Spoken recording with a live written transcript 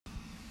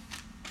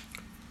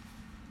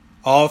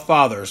All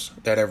fathers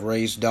that have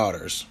raised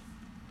daughters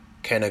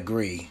can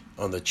agree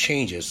on the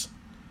changes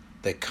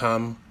that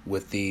come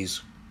with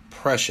these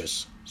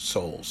precious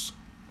souls.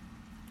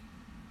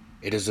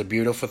 It is a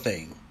beautiful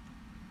thing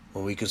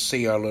when we can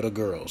see our little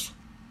girls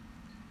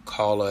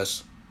call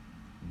us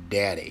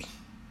daddy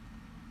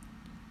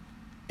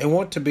and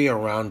want to be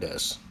around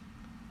us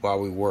while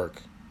we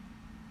work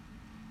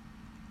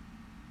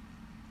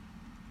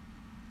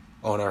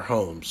on our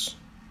homes,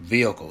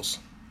 vehicles,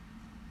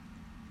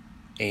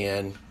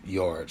 and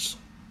yards.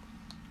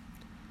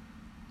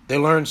 They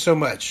learn so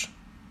much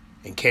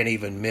and can't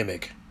even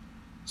mimic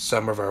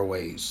some of our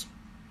ways.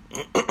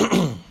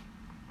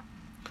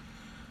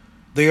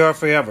 They are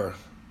forever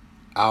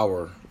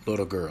our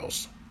little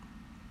girls.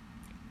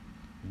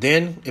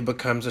 Then it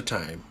becomes a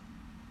time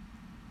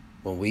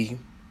when we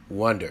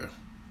wonder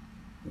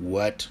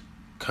what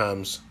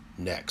comes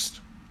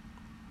next.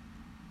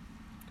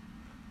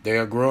 They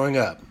are growing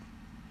up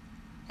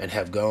and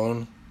have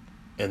gone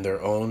in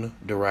their own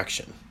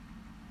direction.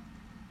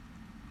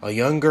 A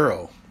young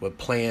girl with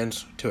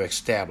plans to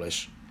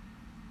establish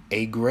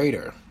a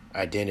greater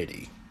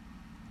identity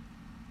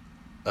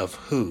of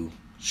who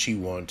she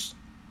wants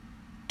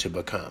to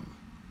become.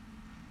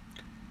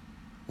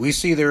 We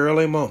see the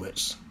early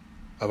moments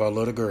of our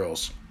little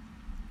girls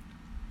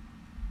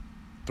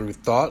through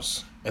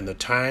thoughts and the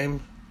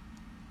time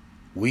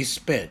we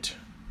spent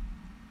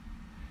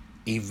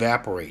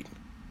evaporate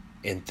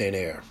in thin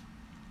air.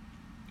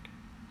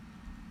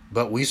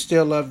 But we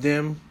still love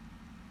them,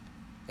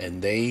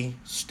 and they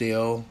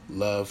still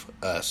love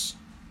us.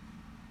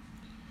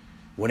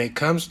 When it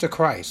comes to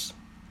Christ,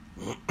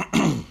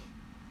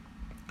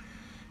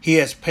 He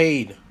has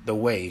paid the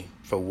way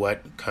for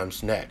what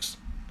comes next,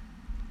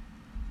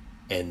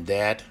 and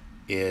that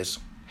is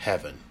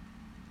heaven.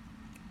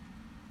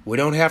 We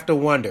don't have to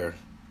wonder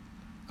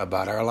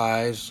about our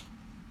lives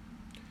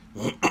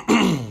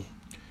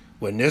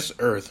when this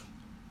earth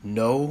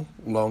no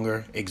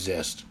longer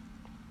exists.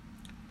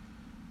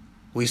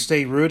 We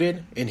stay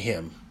rooted in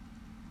Him,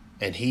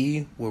 and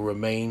He will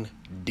remain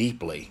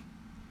deeply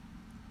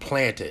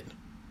planted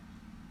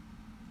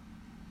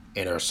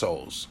in our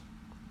souls.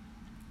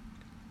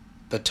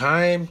 The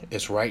time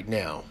is right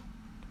now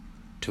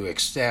to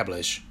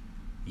establish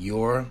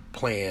your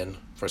plan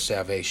for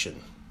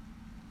salvation.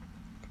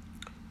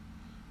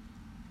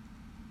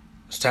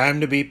 It's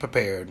time to be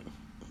prepared.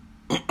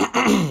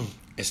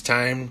 It's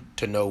time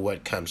to know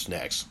what comes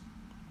next.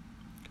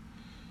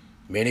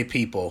 Many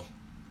people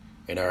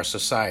in our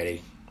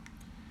society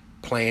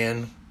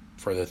plan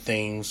for the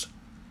things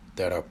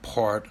that are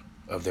part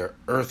of their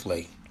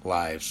earthly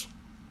lives.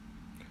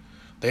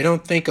 They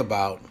don't think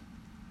about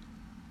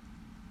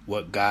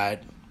what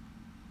God's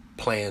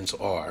plans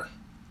are.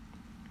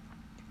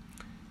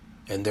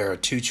 And there are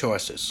two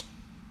choices.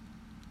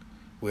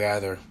 We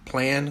either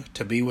plan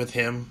to be with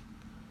Him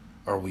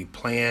or we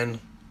plan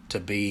to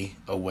be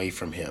away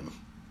from Him.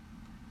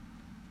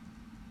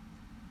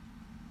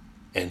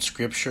 And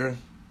Scripture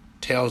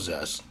tells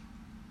us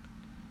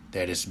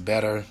that it's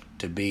better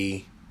to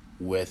be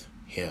with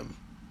Him.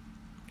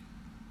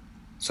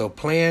 So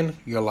plan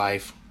your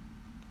life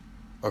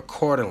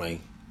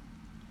accordingly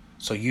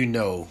so you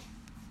know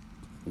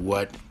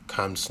what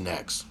comes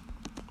next.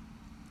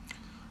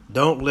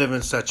 Don't live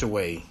in such a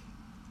way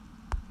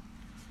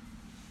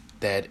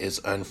that is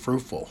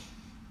unfruitful,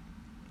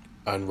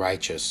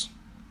 unrighteous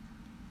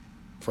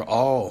for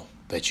all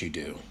that you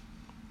do.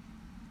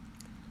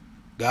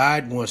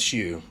 God wants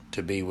you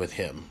to be with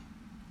Him,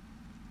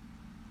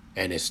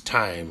 and it's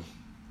time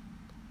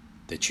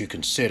that you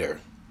consider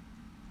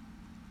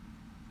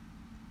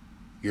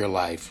your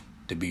life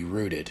to be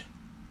rooted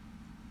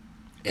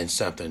in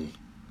something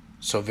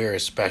so very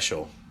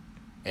special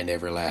and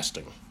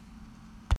everlasting.